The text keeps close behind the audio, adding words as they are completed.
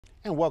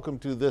And welcome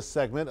to this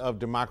segment of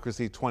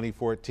Democracy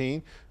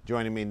 2014.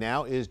 Joining me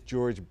now is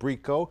George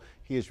Brikho.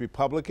 He is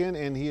Republican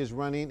and he is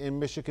running in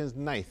Michigan's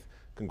 9th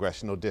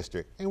Congressional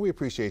District. And we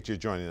appreciate you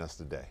joining us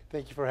today.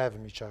 Thank you for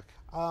having me, Chuck.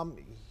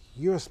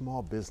 You're a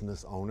small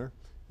business owner.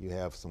 You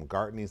have some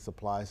gardening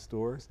supply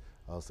stores,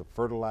 some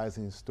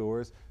fertilizing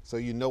stores. So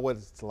you know what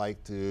it's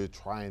like to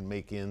try and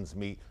make ends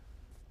meet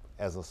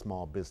as a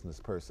small business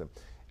person.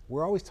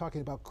 We're always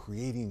talking about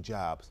creating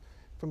jobs.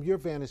 From your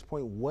vantage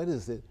point, what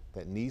is it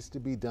that needs to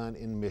be done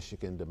in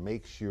Michigan to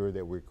make sure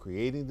that we're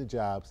creating the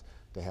jobs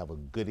to have a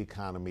good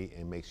economy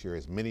and make sure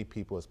as many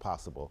people as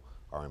possible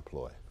are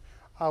employed?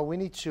 We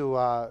need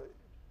to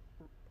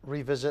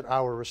revisit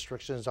our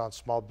restrictions on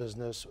small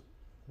business.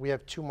 We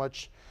have too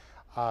much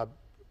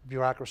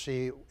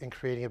bureaucracy in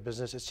creating a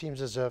business. It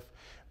seems as if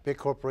big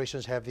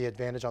corporations have the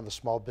advantage on the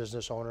small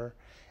business owner,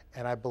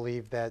 and I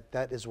believe that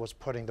that is what's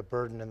putting the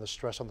burden and the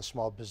stress on the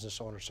small business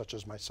owner, such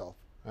as myself.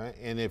 All right.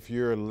 And if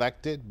you're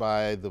elected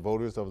by the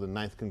voters of the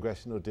 9th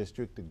Congressional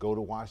District to go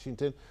to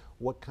Washington,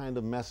 what kind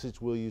of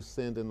message will you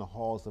send in the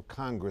halls of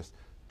Congress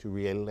to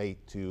relate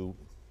to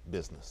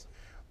business?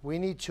 We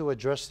need to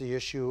address the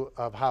issue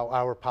of how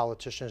our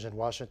politicians in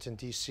Washington,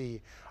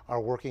 D.C. are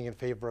working in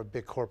favor of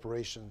big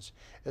corporations.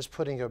 It's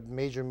putting a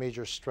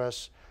major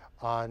stress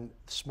on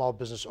small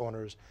business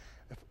owners.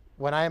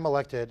 When I am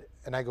elected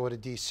and I go to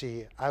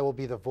D.C., I will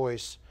be the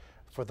voice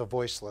for the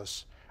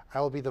voiceless. I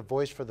will be the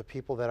voice for the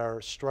people that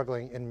are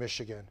struggling in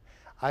Michigan.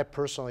 I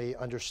personally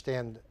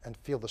understand and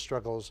feel the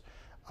struggles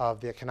of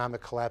the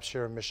economic collapse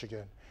here in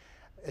Michigan.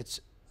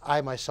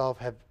 I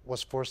myself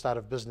was forced out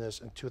of business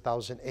in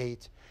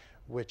 2008,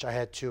 which I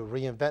had to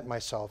reinvent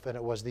myself, and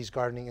it was these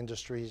gardening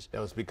industries.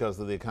 That was because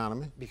of the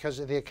economy? Because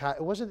of the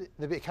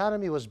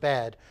economy was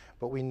bad,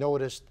 but we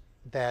noticed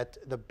that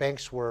the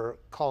banks were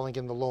calling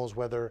in the loans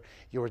whether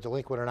you were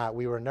delinquent or not.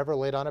 We were never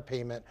late on a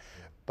payment,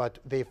 but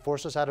they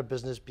forced us out of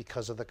business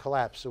because of the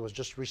collapse. It was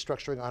just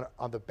restructuring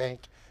on the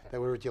bank that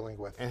we were dealing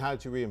with. And how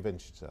did you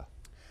reinvent yourself?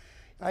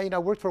 I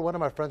worked for one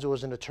of my friends who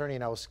was an attorney,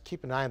 and I was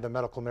keeping an eye on the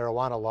medical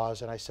marijuana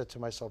laws, and I said to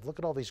myself, look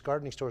at all these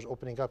gardening stores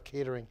opening up,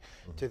 catering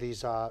to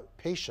these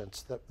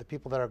patients, the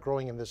people that are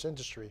growing in this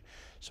industry.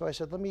 So I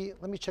said, let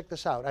me check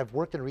this out. I've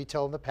worked in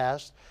retail in the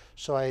past,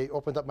 so I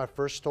opened up my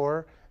first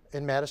store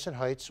in Madison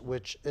Heights,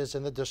 which is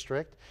in the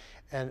district,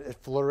 and it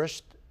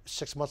flourished.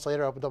 6 months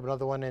later, I opened up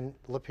another one in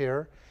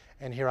Lapeer,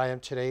 and here I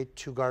am today,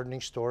 2 gardening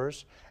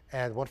stores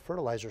and 1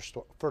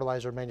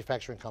 fertilizer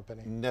manufacturing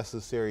company.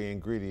 Necessary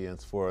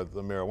ingredients for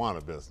the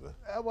marijuana business.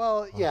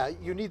 Well, yeah,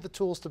 you need the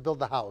tools to build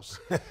the house.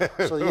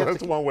 So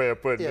that's one way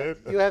of putting it.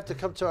 You have to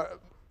come to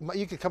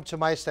you can come to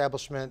my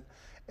establishment,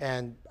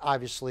 and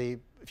obviously,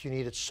 if you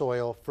needed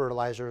soil,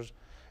 fertilizers,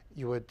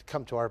 you would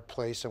come to our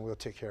place and we'll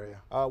take care of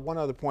you. One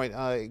other point,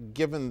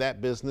 given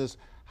that business,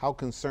 how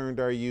concerned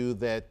are you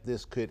that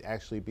this could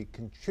actually be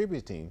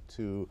contributing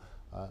to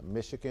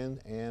Michigan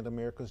and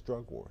America's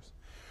drug wars?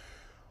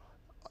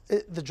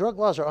 The drug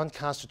laws are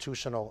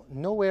unconstitutional.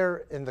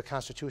 Nowhere in the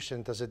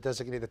Constitution does it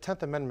designate. The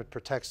 10th Amendment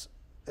protects,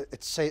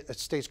 it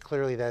states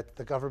clearly that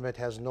the government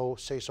has no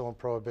say-so in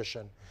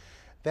prohibition.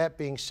 That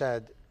being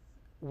said,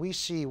 we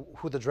see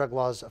who the drug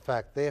laws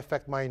affect. They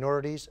affect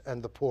minorities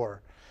and the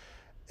poor.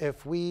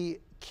 If we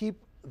keep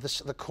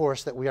the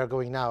course that we are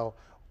going now,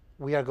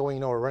 we're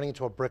running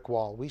into a brick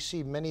wall. We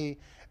see many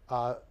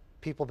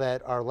people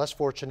that are less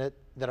fortunate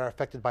that are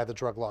affected by the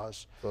drug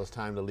laws. So it's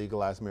time to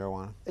legalize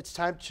marijuana? It's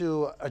time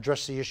to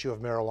address the issue of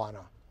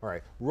marijuana. All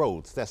right,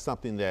 roads, that's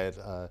something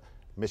that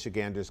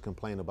Michiganders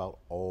complain about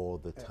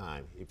all the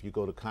time. If you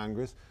go to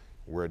Congress,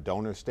 we're a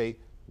donor state,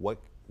 what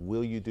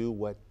will you do,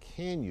 what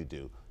can you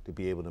do to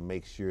be able to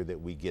make sure that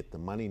we get the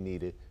money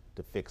needed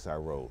to fix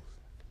our roads?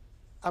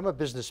 I'm a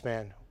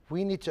businessman.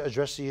 We need to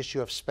address the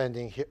issue of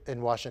spending here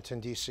in Washington,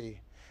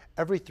 D.C.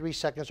 Every 3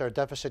 seconds, our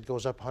deficit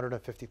goes up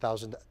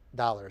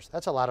 $150,000.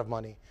 That's a lot of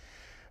money.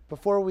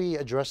 Before we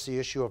address the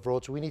issue of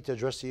roads, we need to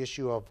address the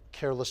issue of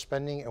careless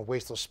spending and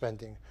wasteless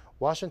spending.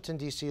 Washington,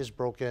 D.C. is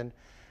broken.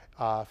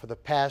 For the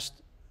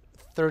past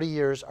 30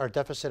 years, our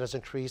deficit has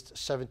increased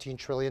 $17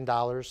 trillion.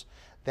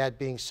 That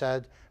being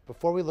said,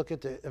 before we look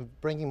at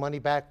bringing money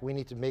back, we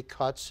need to make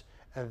cuts,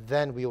 and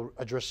then we'll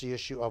address the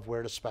issue of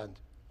where to spend.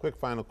 Quick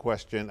final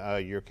question.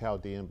 You're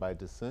Chaldean by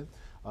descent.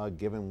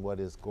 Given what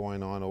is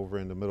going on over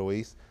in the Middle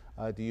East,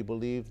 do you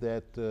believe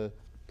that the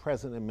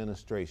present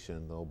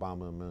administration, the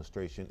Obama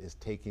administration, is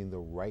taking the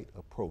right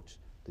approach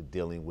to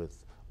dealing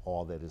with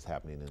all that is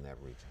happening in that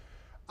region?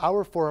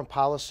 Our foreign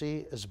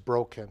policy is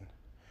broken.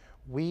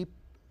 We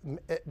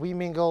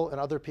mingle in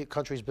other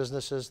countries'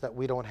 businesses that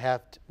we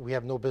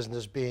have no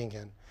business being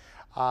in.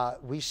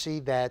 We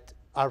see that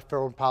our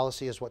foreign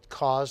policy is what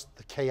caused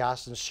the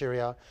chaos in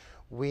Syria.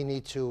 We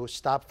need to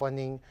stop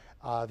funding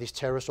these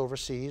terrorists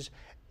overseas,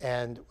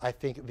 and I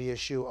think the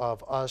issue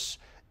of us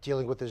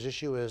dealing with this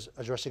issue is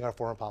addressing our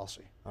foreign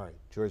policy. All right,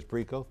 George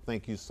Brikho,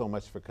 thank you so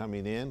much for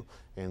coming in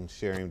and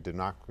sharing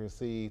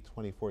Democracy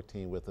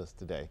 2014 with us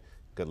today.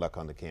 Good luck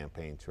on the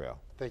campaign trail.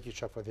 Thank you,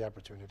 Chuck, for the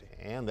opportunity.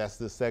 And that's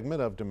this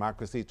segment of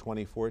Democracy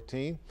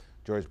 2014.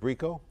 George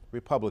Brikho,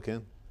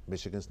 Republican,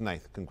 Michigan's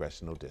 9th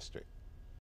Congressional District.